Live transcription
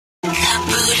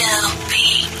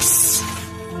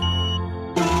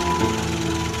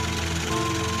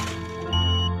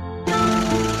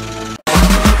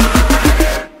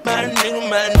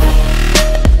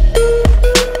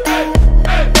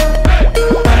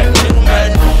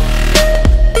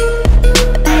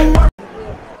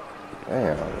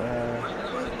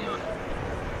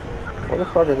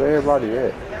fuck is everybody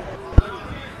at?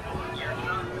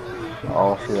 I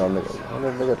don't see no nigga.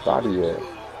 Where the nigga thought he at?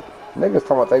 Niggas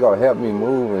talking about they gonna help me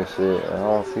move and shit, and I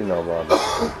don't see nobody.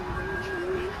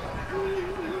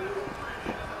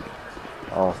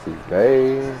 I don't see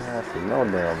Bay. I don't see no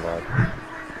damn body.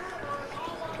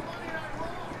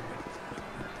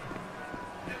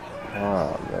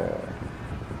 Oh man.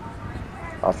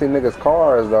 I see niggas'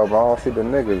 cars though, but I don't see the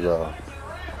niggas though.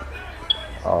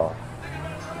 Oh.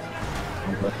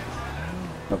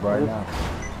 Look right now.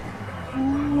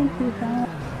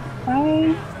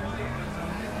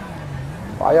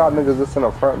 Why y'all niggas just in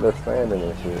the front just standing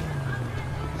and shit?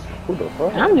 Who the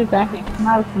fuck? I'm just out here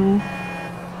smoking.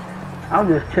 I'm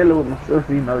just chilling with my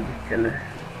sister, you know, just chilling.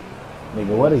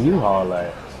 Nigga, what are you haul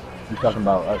at? You talking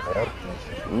about us?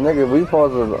 Nigga, we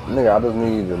supposed to. Nigga, I just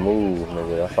need to move,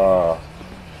 nigga. That's all.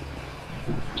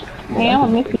 Hey, I'm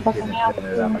gonna miss you fucking out.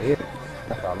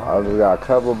 I just got a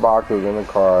couple boxes in the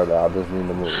car that I just need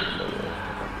to move, nigga.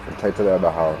 And take to the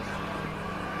other house.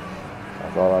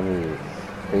 That's all I need.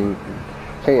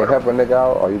 Can you help a nigga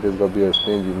out, or you just gonna be a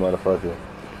stingy motherfucker?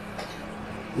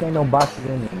 There ain't no boxes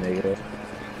in there, nigga.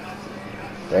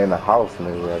 They in the house,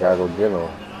 nigga. I gotta go get them.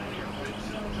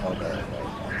 Okay.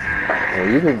 Well,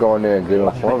 you can go in there and get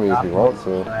them for me if you want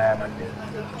to.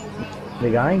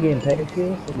 Nigga, I ain't getting paid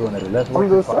shit. I'm doing it. Let's work. I'm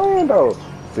just saying though.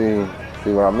 See,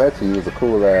 when I met you, you was a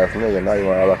cool ass nigga. Now you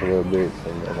want to act like a little bitch,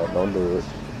 and don't do it.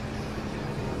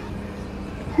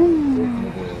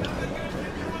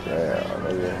 Yeah,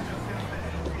 nigga.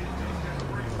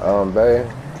 Babe,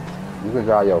 you can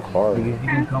drive your car. You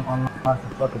can come unlock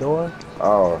the fucking door.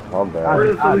 Oh, my bad.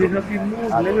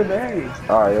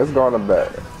 Alright, let's go in the back.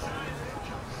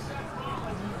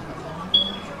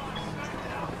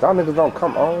 Y'all niggas don't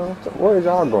come on. Where is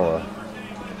y'all going?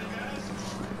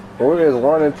 Where is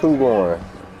 1 and 2 going?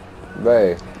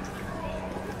 Babe.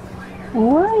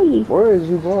 Wait. Where is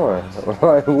you going?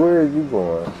 Like, where is you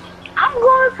going? I'm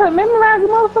going to memorize the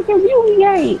motherfucking beauty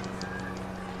gate.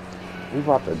 We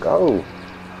about to go.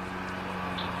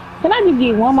 Can I just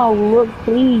get one more look,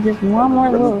 please? Just one more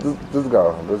look. Let's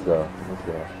go. Let's go.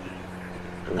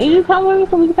 And you come with me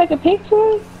so we can take a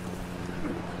picture?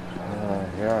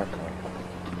 Yeah, I come.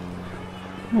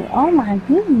 Oh my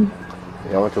goodness.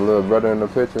 Y'all want your little brother in the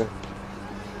picture?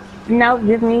 No,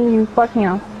 just me and you. Fuck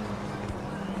him.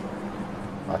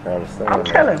 I can understand. I'm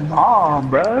telling mom,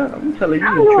 bro. I'm telling you,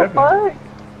 you tripping.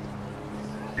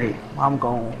 Hey, mom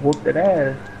gonna whoop that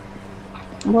ass.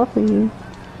 Both of you.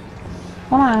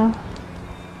 Come on.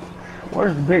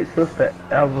 Worst big sister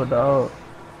ever, dog.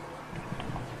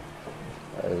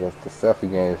 Hey, that's the selfie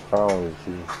game strong with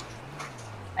you.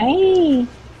 Hey.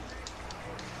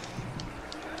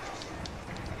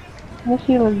 Well,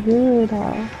 she look good,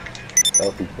 huh?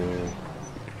 Selfie king.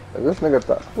 This nigga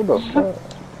thought, who the fuck?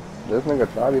 This nigga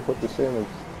thought he put the shit in.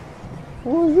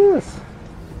 Who is this?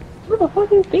 Who the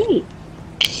fuck is this?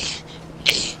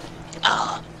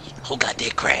 Who got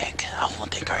that crack? I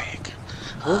want that crack.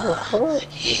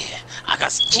 Yeah, I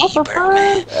got some cheeseburger,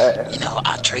 man. You know,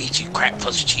 I'll trade you crack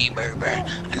for some cheeseburger, bro.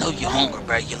 I know you're hungry,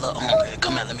 bro. You look hungry.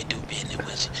 Come here, let me do business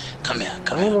with you. Come here.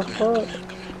 Come here.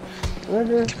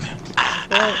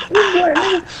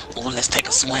 Oh, let's take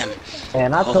a swim.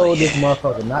 And I told this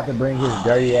motherfucker not to bring his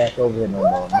dirty ass over here no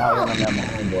more. Not when I got my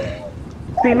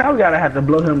homeboy. See, now we gotta have to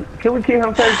blow him. Can we kill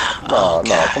him first? No,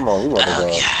 come on. We want to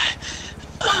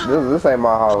go. This ain't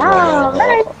my house. Oh,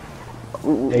 man.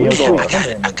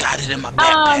 I got it in my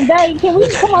backpack. Dave, can we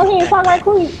come over here and talk right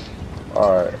quick?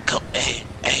 Alright. Hey.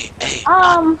 I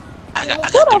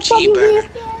got who the fuck is this?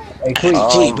 Hey, please,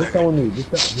 just come with me. Just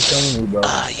come with me, bro.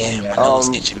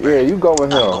 Yeah, you go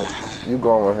with him. You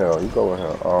go with him.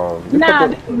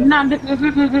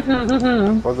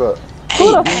 What's up? Hey,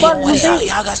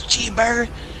 y'all got some cheeseburger?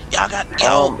 Y'all got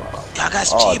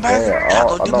some cheeseburger? Y'all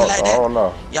gonna do me like that?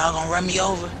 Y'all gonna run me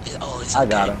over? Oh, it's okay. I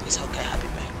got him. It's okay. I'll be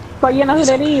back. So you know who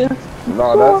that is? No,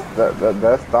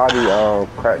 that's Dottie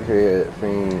crackhead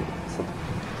fiend.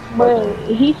 But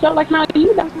he showed like how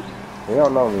you don't. He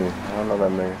don't know me. I don't know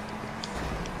that nigga.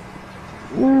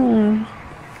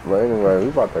 But anyway, we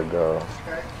about to go.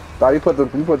 Thought you put the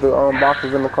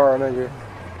boxes in the car, nigga.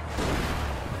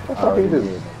 What the fuck you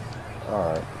do?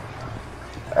 Alright.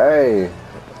 Hey.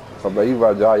 So but you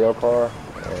about to drive your car?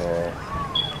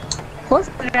 What's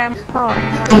the damn car?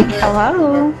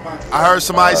 Hello? I heard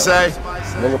somebody say,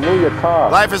 nigga, move your car.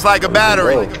 Life is like a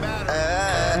battery.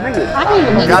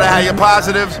 Gotta have your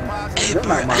positives.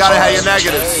 Gotta have your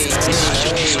negatives.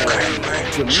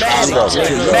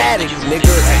 Dramatic,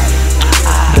 nigga.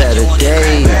 Better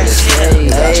days.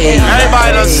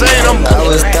 Everybody done seen them. I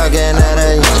was talking at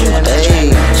a young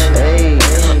age.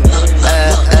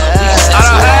 I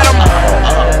done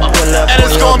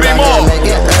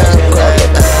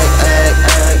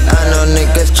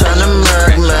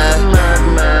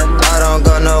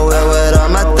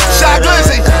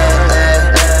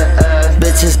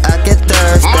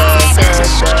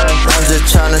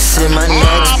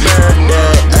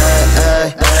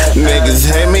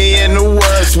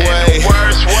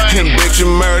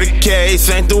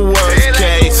ain't the worst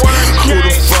case. Who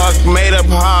the fuck made up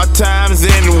hard times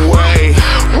anyway?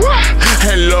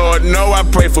 And Lord, know I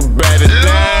pray for better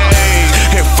days.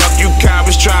 And fuck you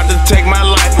cowards trying to take my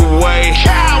life away.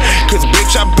 Cause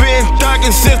bitch, I've been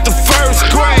thugging since the first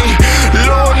grade.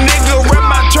 Little nigga rap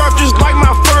my churches like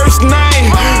my first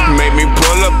name. Make me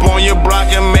pull up on your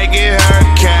block and make it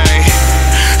hurricane.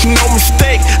 No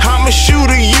mistake, I'm a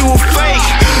shooter, you a fake.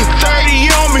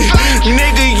 30 on me,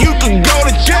 nigga, you could go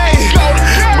to jail.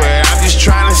 But I'm just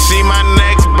trying to see my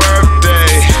next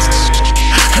birthday.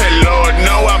 And Lord,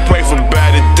 know I pray for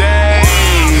better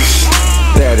days.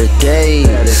 Better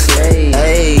days.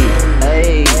 Hey,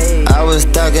 I was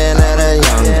thugging at a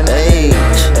young age.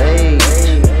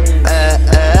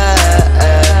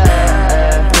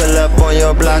 Pull up on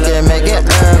your block and make it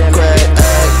earthquake.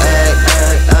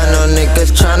 I know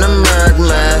niggas tryna murk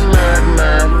me.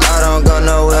 I don't go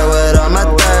nowhere with all my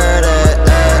 30.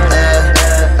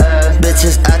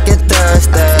 Bitches acting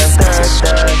thirsty.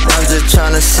 I'm just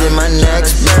tryna see my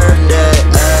next birthday.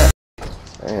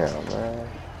 Damn, man.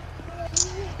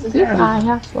 This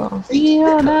house for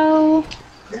real though.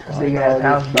 Big ass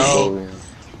house, dog.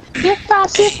 This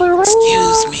house shit for real.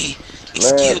 Excuse me.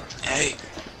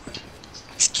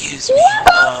 Excuse me.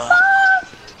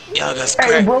 Y'all got crack.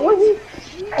 Hey, bro, what he?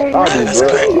 Hey, I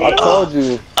told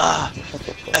you.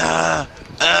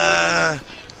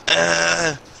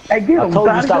 Hey, get him. I told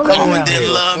you stop coming Mama around didn't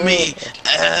here. love me.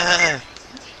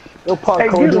 Yo,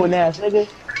 parkour doing ass, nigga.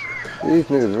 These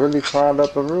niggas really climbed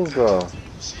up the roof, though.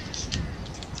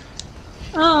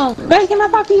 Baby, can I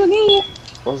talk to you again?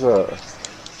 What's up?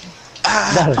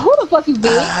 Who the fuck you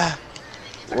bitch?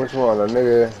 Which one? The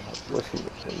nigga?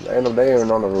 Ain't no, they ain't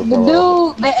on the roof. The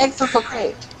dude that asked us for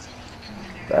crack.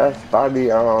 That's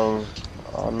 30, I don't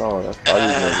know, that's 30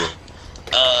 nigga.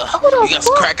 You got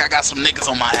some crack, I got some niggas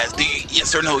on my ass. Do you,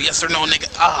 yes or no, nigga?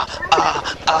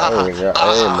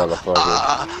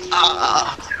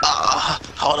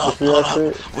 Hold up.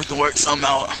 We can work something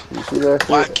out. You see that shit?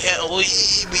 Why can't we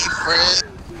be friends?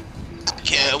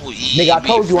 Can't we Nigga, I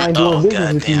told you I ain't doing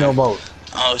business with you no more.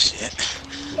 Oh shit.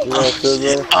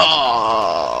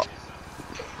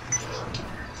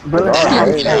 Bro,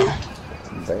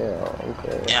 Damn,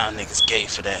 okay. Y'all niggas gay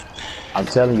for that. I'm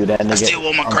telling you that nigga. I still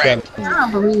want my crack. I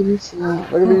don't believe this shit.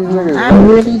 Look at these niggas. I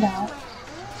really don't.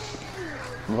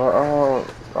 But I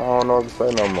don't know what to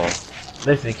say no more.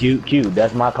 Listen, Q,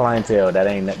 that's my clientele. That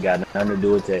ain't got nothing to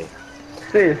do with Tay.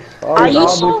 sis, Are you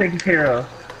all sure? been taken care of.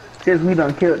 Since we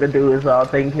done killed the dude, it's all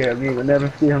taken care of. You will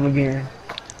never see him again.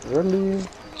 Really?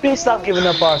 Bitch, stop giving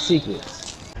up our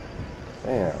secrets.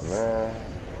 Damn, man.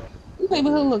 This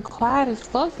neighborhood look quiet as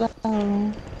fuck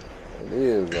though. It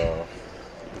is, though.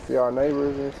 You see our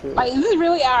neighbors and shit? Like, is this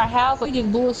really our house or you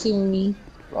just bullshitting me?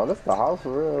 Oh, this the house for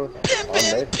real.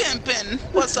 Pimpin'.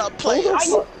 What's up,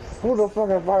 players? Who the fuck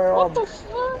invited our... What the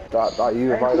fuck? Thought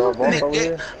you invited our boss over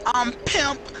here? I'm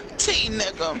Pimp T,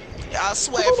 nigga. I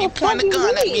swear, if you point a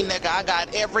gun at me, nigga, I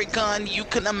got every gun you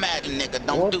can imagine, nigga.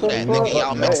 Don't do that, nigga.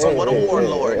 Y'all messing with a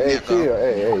warlord, nigga.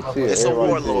 Chill. It's a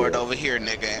warlord over here,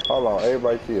 nigga. Hold on,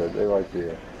 everybody chill.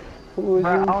 Who is you?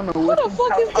 I don't know Who the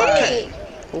fuck is that?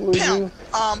 Who is you?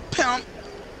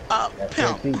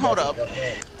 Pimp, hold up.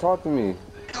 Talk to me.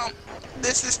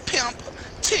 This is Pimp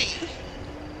T,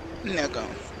 nigga.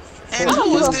 And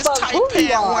who is this tight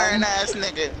pant wearing ass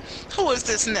nigga? Who is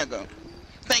this nigga?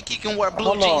 Think he can wear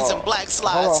blue jeans and black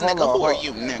slides, nigga? Who are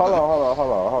you, nigga? Hold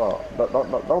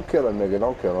on. Don't kill him, nigga.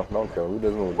 Don't kill him. We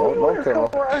just move. Don't kill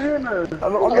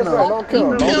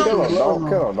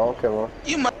him. Don't kill him.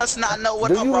 You must not know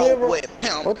what I roll with,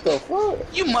 Pimp. What the fuck?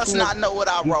 You must not know what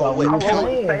I roll with, Pimp.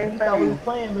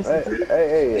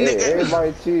 Hey,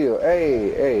 everybody chill.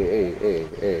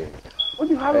 Hey. What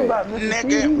you talking about,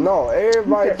 nigga? No,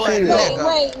 everybody chill.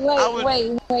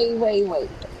 Wait.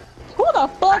 Who the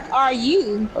fuck are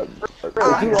you? I'm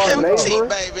Pimp T,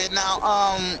 baby.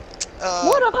 Now,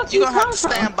 you're gonna have to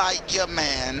stand by your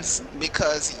mans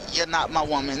because you're not my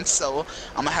woman. So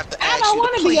I'm gonna have to ask you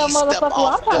to please step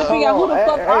off I'm trying to figure out who the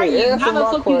fuck are you? How the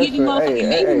fuck you get in motherfucking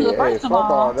neighborhood? First of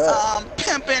all,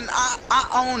 pimping. I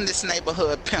own this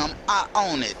neighborhood, Pimp. I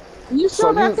own it. You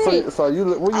sure about that? Where you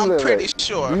live? I'm pretty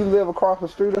sure. You live across the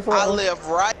street or something? I live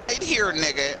right here,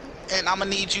 nigga, and I'm gonna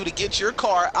need you to get your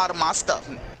car out of my stuff.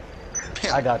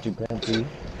 Pimp. I got you, Pimpy.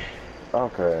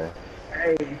 Okay.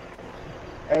 Hey,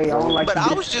 I don't like. But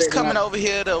I was just coming over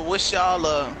here to wish y'all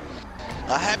a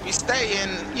happy stay,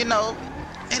 and you know,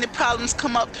 any problems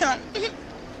come up, Pimp,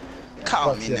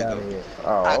 call me, nigga.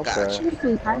 Oh, I got you. Look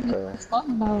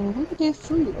at this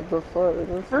suit. What the fuck?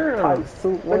 Tight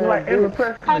suit looking like every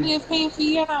person. How do you pay for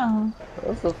y'all?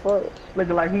 What the fuck?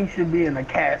 Looking like he should be in a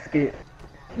casket.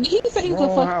 He said he was a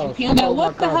Wrong fucking house. pimp. Now, Oh my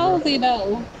what the God, hell is bro. he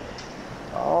though?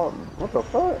 Oh, what the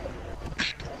fuck?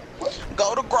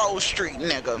 Go to Grove Street,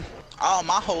 nigga. All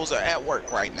my hoes are at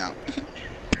work right now.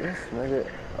 This nigga.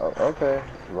 Oh, okay.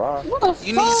 Bye. What the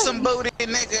You need fuck? some booty,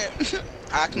 nigga.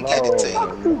 I can get No, it to you.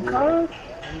 Fuck you, nigga. cuz.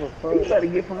 What the You fuck? better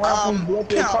get from around from blow up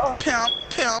your Pimp, car. pimp,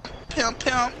 pimp, pimp,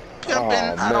 pimp, pimping.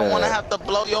 Oh I don't want to man. have to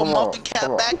blow your Come on, come multi-cap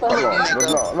on, back What come through, on.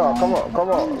 nigga. No, come on.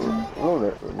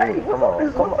 Luna, Hey, come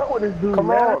on, come what's on. up with this dude, Come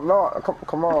man? on, no,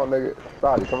 come on, nigga.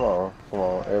 Daddy, come on.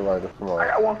 Everybody, just come I on.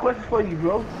 got one question for you,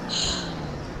 bro.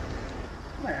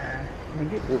 Man,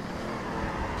 nigga.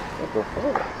 What the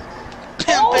fuck?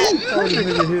 Pimping. Oh, this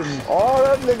nigga hit me. Oh,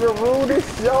 that nigga rude as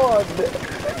short.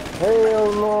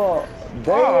 Hell no.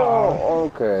 Damn.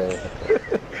 Okay.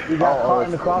 He got caught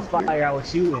in the crossfire. I was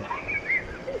shooting.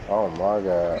 Oh my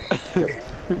god.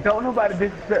 Don't nobody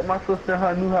disrespect my sister in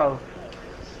her new house.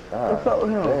 What's up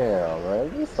with him? Damn, man.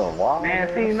 This some wild Man,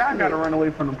 see, now I gotta run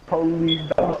away from the police,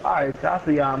 though. Alright, so I'll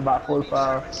see y'all in about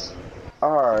 45.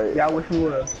 Alright. Y'all wish me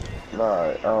well.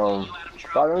 Alright,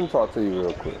 let me talk to you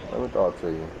real quick. Let me talk to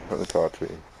you. Let me talk to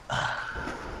you.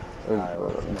 Let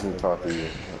me talk to you.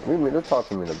 Let's talk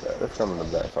to me in the back. Let's come in the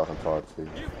back so I can talk to you.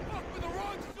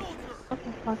 What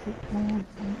the fuck is going on?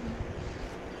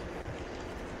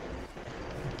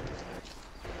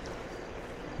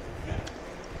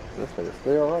 This nigga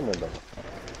still running though.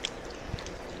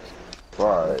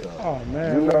 Right. Oh,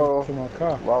 man. You know to my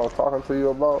car. what I was talking to you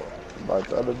about like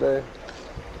the other day?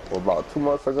 Or about 2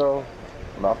 months ago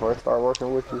when I first started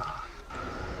working with you?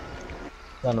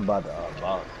 Something about the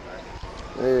boss.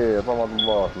 Yeah, talking about the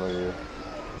boss, nigga.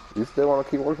 You still want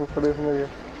to keep working for this nigga?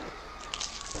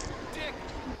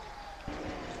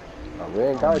 Nah, we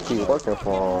ain't gotta keep working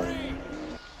for him.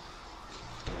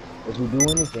 If we do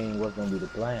anything, what's gonna be the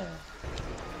plan?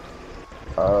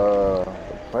 The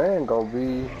plan gonna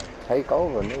be take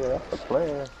over, nigga. That's the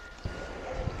plan.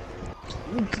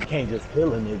 You can't just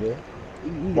kill a nigga.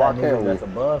 You Why got can't niggas we? that's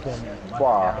above him that's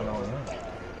Why? down on him.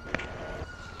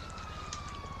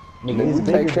 Nigga, Nigga, it's we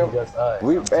bigger take than him. just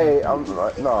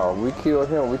us. No, we kill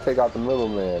him. We take out the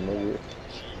middleman, nigga.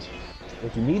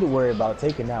 What you need to worry about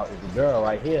taking out is the girl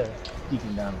right here,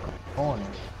 peeking down the corner.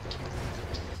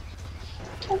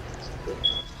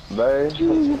 Babe,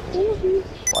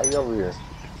 why you over here?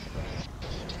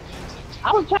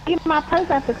 I was trying to get my purse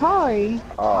out the car. I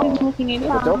was looking in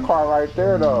But your car right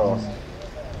there, though.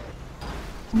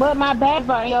 But my bag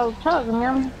by your truck,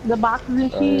 remember? The boxes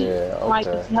and shit. Yeah, okay. Like,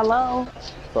 hello?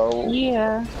 So,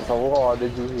 Yeah. So what all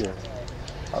did you hear?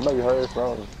 I know you heard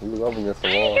something. You was up against the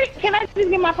wall. Can I just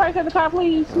get my purse out the car,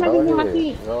 please? Can I just get my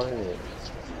shit? Go ahead.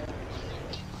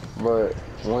 But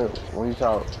when you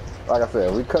try, like I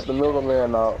said, we cut the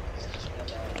middleman out.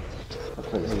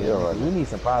 Yeah, we need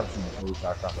some privacy before we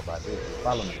start talking about this.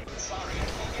 Follow me.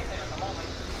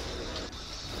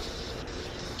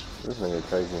 This nigga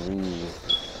taking me.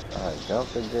 I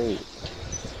jumped the gate.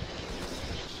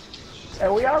 Hey,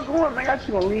 where y'all going, man?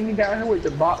 You gonna leave me down here with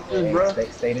the boxes, bro?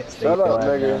 Stay Shut up,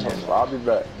 nigga. I'll be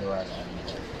back.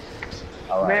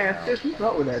 All right, man, sis, what's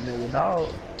up with that nigga, dog?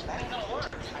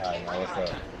 Alright, now what's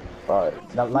up?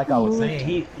 Alright. Like I was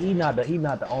saying, he not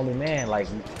the only man. Like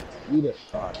we the.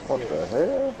 What the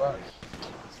hell?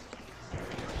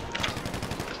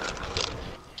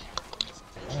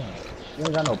 You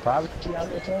ain't got no privacy out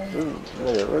there, son? This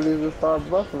nigga really just start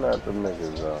busting at the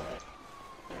niggas, though.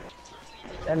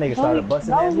 That nigga started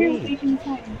busting at me.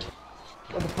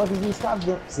 What the fuck is you stop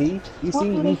doing? See? You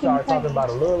start talking about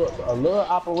a little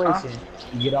operation.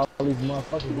 You get all these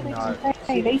motherfuckers in our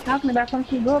Hey, they talking about some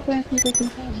shit. Go up there and see what they can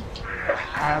say.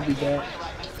 I'll be back.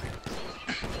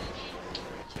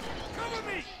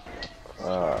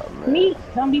 Ah, man. Meat,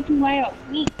 don't be too loud.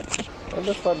 Meat. What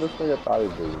the fuck this nigga thought he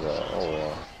did, though? Oh,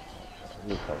 well.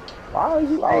 Why are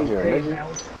you out here, nigga?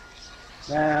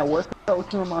 Man, what's up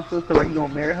with you and my sister? Are you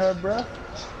gonna marry her, bro?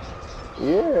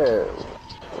 Yeah.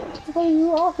 What the fuck are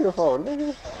you out here for,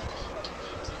 nigga?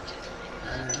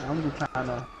 Man, I'm just trying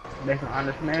to make an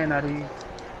honest man out of you.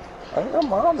 I think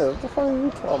I'm honest. What the fuck are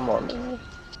you talking about, nigga?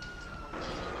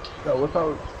 So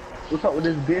what's up with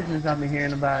this business I've been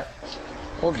hearing about?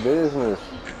 What business?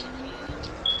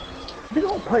 They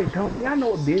don't play dumb. Y'all know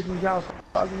what business y'all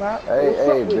talking about? Hey,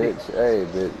 bitch. Hey,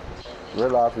 bitch.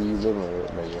 Realize who you living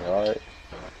with, nigga, alright?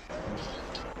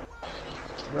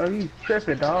 Bro, you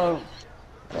tripping, dog.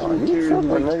 Oh, you tripping,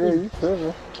 nigga. You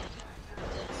tripping.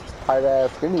 Tight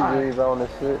ass skinny jeans on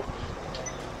this shit.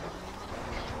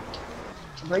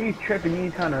 Bro, you tripping. You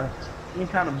ain't trying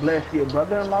to bless your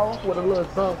brother-in-law with a little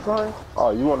son?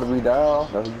 Oh, you want to be down?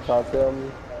 That's what you trying to tell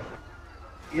me?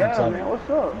 Yeah, man, what's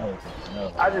up?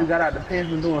 No. I just got out the pen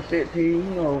and doing 15. You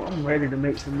know, I'm ready to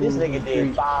make some moves. This nigga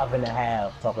did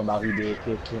 5.5, talking about he did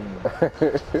 15.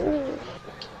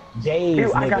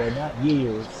 Days, nigga, not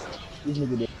years. This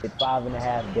nigga did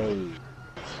 5.5 days.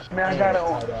 Man, I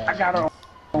got it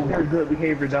on very good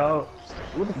behavior, dog.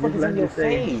 What the fuck is in your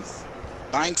face?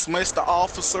 Thanks, Mr.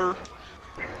 Officer.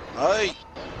 Hey.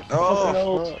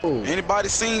 Oh, anybody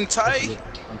seen Tay?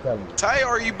 I'm telling you. Tay,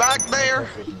 are you back there?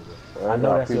 I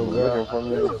know that's your girl.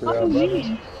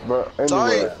 But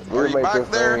anyway, we'll make this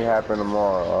thing happen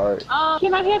tomorrow, alright?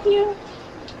 Can I help you?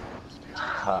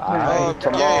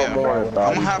 Tomorrow morning,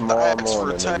 I'm gonna have to ask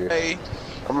for Tay.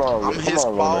 Come on, I'm his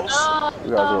boss.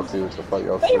 You gotta go see what the fuck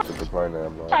your sister is playing there,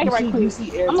 bro. You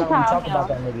see every time we talk about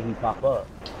that nigga, he pop up.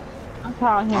 I'm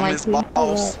calling him. I'm his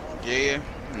boss. Yeah.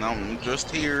 And I'm just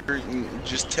here.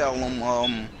 Just tell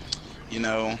him, you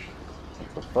know.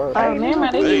 Hey,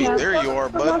 there you are,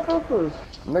 bud.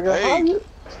 Nigga, hey.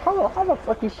 How the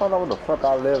fuck you found out where the fuck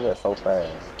I live at so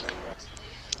fast?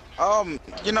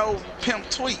 You know, pimp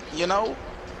tweet, you know?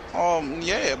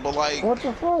 Yeah, but like... What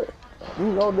the fuck?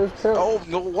 You know this pimp? Oh,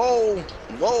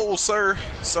 whoa, sir.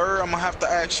 Sir, I'm gonna have to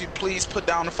ask you, please put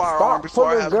down the firearm before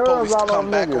I have the police to come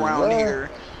back around here.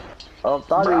 Thought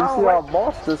you see our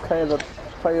boss just came to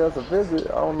pay us a visit.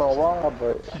 I don't know why,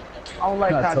 but... I don't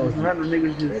like how these random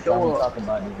niggas just show up at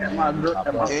my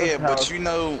yeah, but you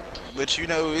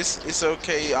know, it's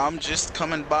okay. I'm just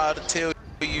coming by to tell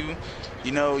you,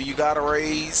 you know, you got a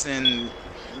raise and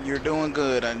you're doing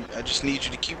good. I just need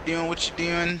you to keep doing what you're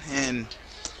doing, and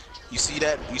you see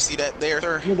that there,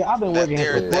 sir? Nigga, I've been working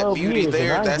here for 12 that beauty years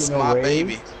there, that's my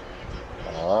baby.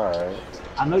 Alright.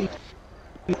 I know you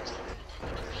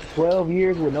 12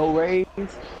 years with no raise.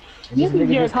 This is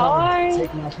your car?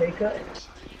 Take my pay cut.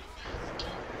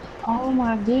 Oh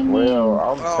my goodness. Well,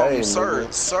 I'm saying,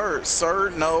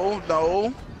 sir, no.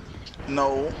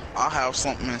 I have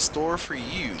something in store for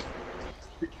you.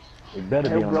 It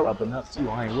better be on the up and up too.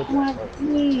 I ain't with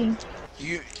that.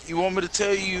 You want me to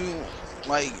tell you,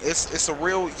 like, it's a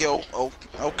real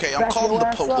okay, I'm calling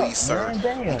the police, sir.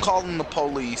 I'm calling the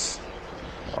police.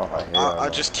 I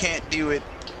just can't do it.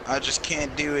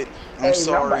 I'm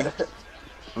sorry.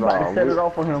 I'm about to set it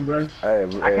off for him, bro. Hey,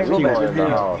 we going in the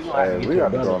house. Hey, we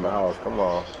got to go in the house. Come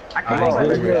on. Come on,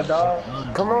 nigga.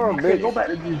 Dog. Come on, bitch. Go back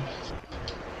to you.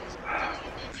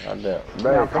 Goddamn.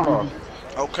 Babe, come on.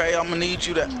 Okay, I'm gonna need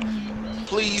you to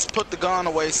please put the gun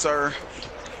away, sir.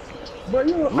 Bro,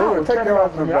 you take your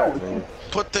ass in the back, man.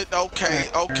 Put the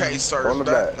okay, sir. Go in the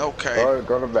back. Okay.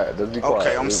 Go in the back. Just be quiet.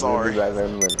 Okay, I'm sorry. We'll be back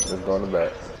in a minute. Just go in the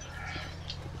back.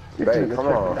 Babe, come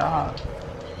on.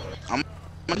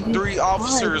 3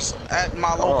 officers at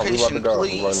my location,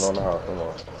 please. On the house. Come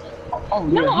on. Oh,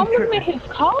 yeah, no, I'm looking at his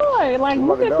car. Like,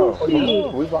 look at this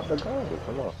shit. We about to go.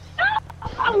 Come on.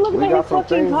 I'm looking at his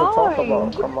fucking car. Come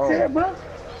on. Bro.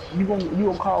 You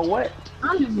gonna call what?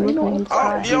 I'm just looking at his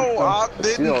I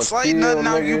didn't say nothing.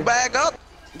 Now you bag up.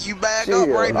 You bag up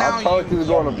right now. I told you to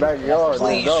go in the backyard.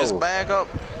 Please just bag up.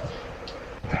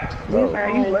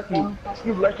 Man,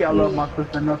 you lucky I love my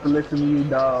sister enough to listen to you,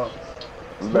 dog.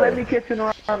 Let me catch you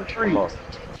around the tree.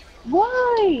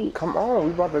 Why? Come on,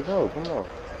 we about to go. Come on.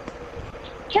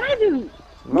 Can I just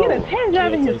get a test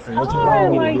drive in his car? What you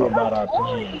want me to do about our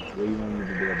plans? What do you want me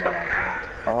to do about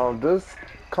our plans? Just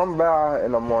come by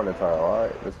in the morning time,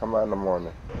 alright? Just come by in the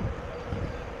morning.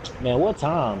 Man, what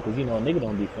time? Because, you know, nigga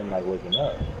don't be feeling like waking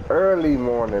up. Early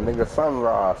morning, nigga.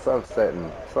 Sunrise, sun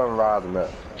setting, sun rising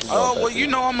up. Oh, well, you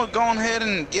know, I'm gonna go ahead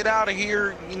and get out of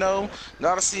here, you know.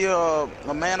 Gotta see a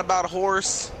man about a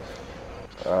horse.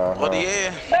 But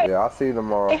yeah. Yeah, I'll see you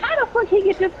tomorrow. Hey, how the fuck he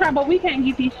get this car, but we can't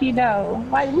get this shit though?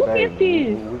 Like, look at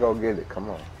this. We gonna get it. Come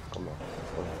on.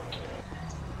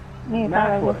 Man,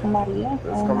 thought it was somebody else.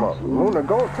 Let's come on. Luna,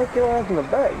 go take your ass in the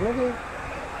back, nigga.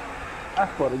 I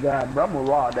swear to God, bro, I'm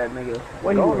gonna rob that nigga.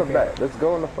 Go in the back. Let's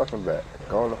go in the fucking back.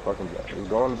 Go in the fucking back. Let's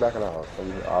go in the back of the house.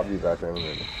 I'll be back in a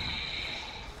minute.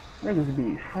 Niggas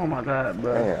be, oh my God,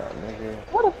 bro. Damn, nigga.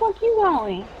 Where the fuck you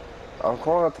going? I'm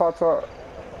calling to talk to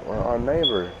our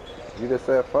neighbor. He just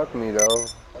said fuck me, though.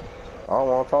 I don't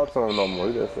want to talk to him no more.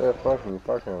 He just said fuck me.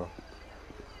 Fuck him.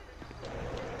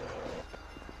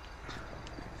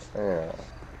 Damn.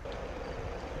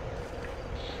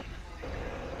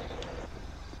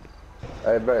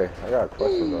 Hey, babe, I got a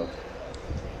question, though.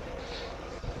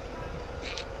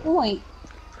 Wait.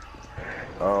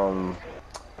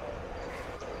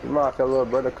 You mind if your little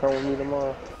brother come with me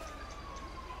tomorrow?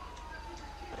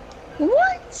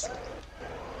 What?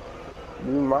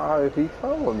 You mind if he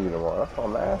come with me tomorrow? That's what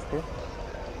I'm asking.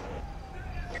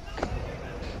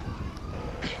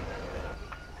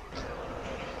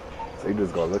 See, He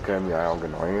just gonna look at me. I don't get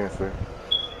no answer.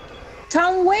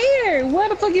 Come where? Where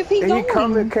the fuck is he going?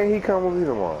 Can he come with me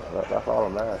tomorrow? That's all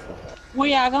I'm asking. Where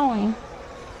y'all going?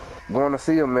 Going to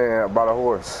see a man about a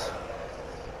horse.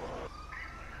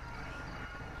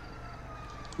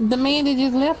 The man that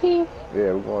just left here?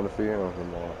 Yeah, we're going to see him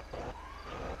tomorrow.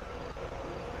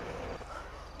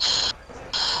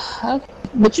 Okay.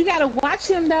 But you gotta watch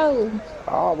him though.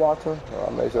 I'll watch him.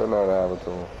 I'll make sure nothing happens to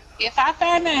him. If I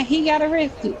find out he got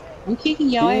arrested, I'm kicking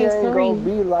your he ass for real. He ain't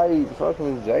gonna be like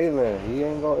fucking Jalen. He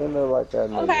ain't gonna end up like that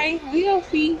nigga. Okay, we gonna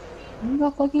see. We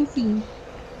gonna fucking see.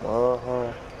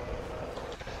 Uh-huh.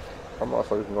 Come on,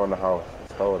 so you can go in the house.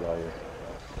 It's cold out here.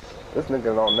 This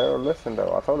nigga don't never listen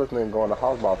though. I told this nigga go in the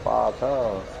house about 5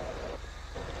 times.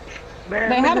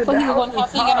 Man, how the fuck you go in the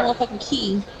house? He ain't got no fucking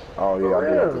key. Oh yeah, I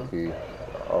do have the key.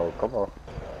 Oh, come on.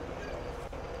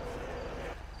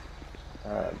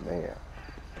 Ah, man.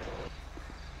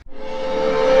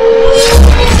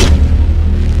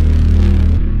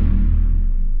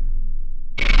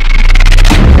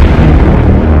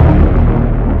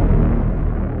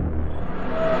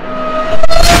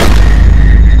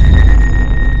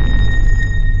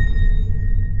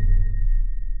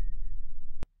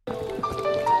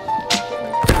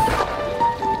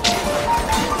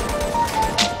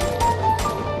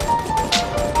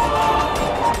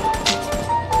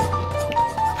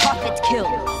 Kill.